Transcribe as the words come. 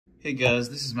Hey guys,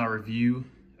 this is my review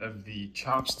of the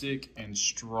chopstick and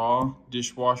straw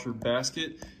dishwasher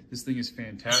basket. This thing is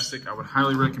fantastic. I would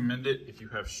highly recommend it if you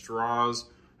have straws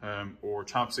or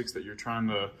chopsticks that you're trying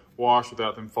to wash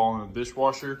without them falling in the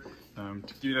dishwasher. To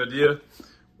give you an idea,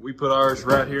 we put ours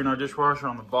right here in our dishwasher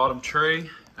on the bottom tray,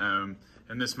 and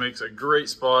this makes a great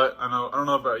spot. I don't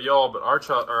know about y'all, but our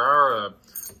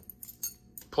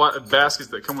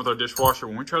baskets that come with our dishwasher,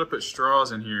 when we try to put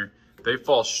straws in here, they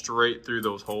fall straight through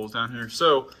those holes down here.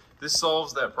 So this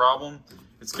solves that problem.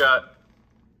 It's got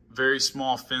very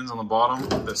small fins on the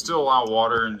bottom that still allow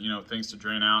water and things to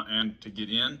drain out and to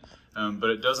get in, but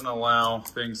it doesn't allow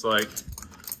things like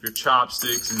your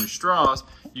chopsticks and your straws.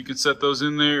 You can set those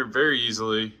in there very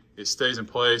easily. It stays in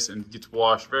place and gets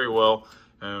washed very well.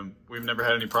 We've never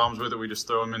had any problems with it. We just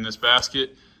throw them in this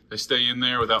basket. They stay in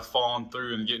there without falling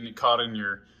through and getting it caught in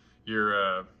your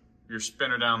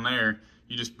spinner down there.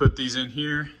 You just put these in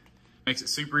here. Makes it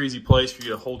super easy place for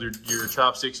you to hold your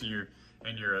chopsticks and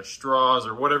your straws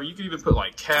or whatever. You can even put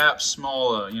like caps,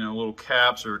 small little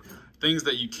caps or things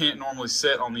that you can't normally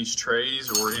set on these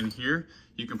trays or in here.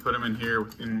 You can put them in here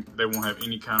and they won't have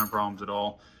any kind of problems at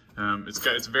all.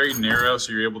 It's very narrow,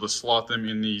 so you're able to slot them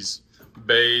in these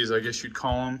bays, I guess you'd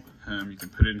call them. You can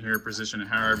put it in here, position it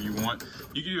however you want.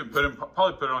 You can even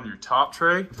probably put it on your top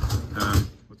tray.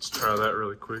 Let's try that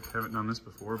really quick. Haven't done this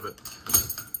before, but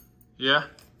yeah.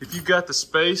 If you've got the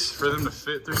space for them to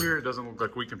fit through here, it doesn't look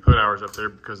like we can put ours up there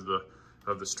because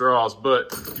of the straws,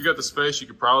 but if you got the space, you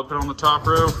could probably put it on the top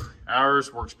row.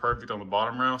 Ours works perfect on the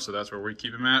bottom row, so that's where we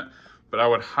keep them at. But I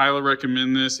would highly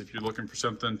recommend this if you're looking for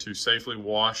something to safely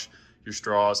wash your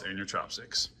straws and your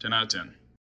chopsticks. 10 out of 10.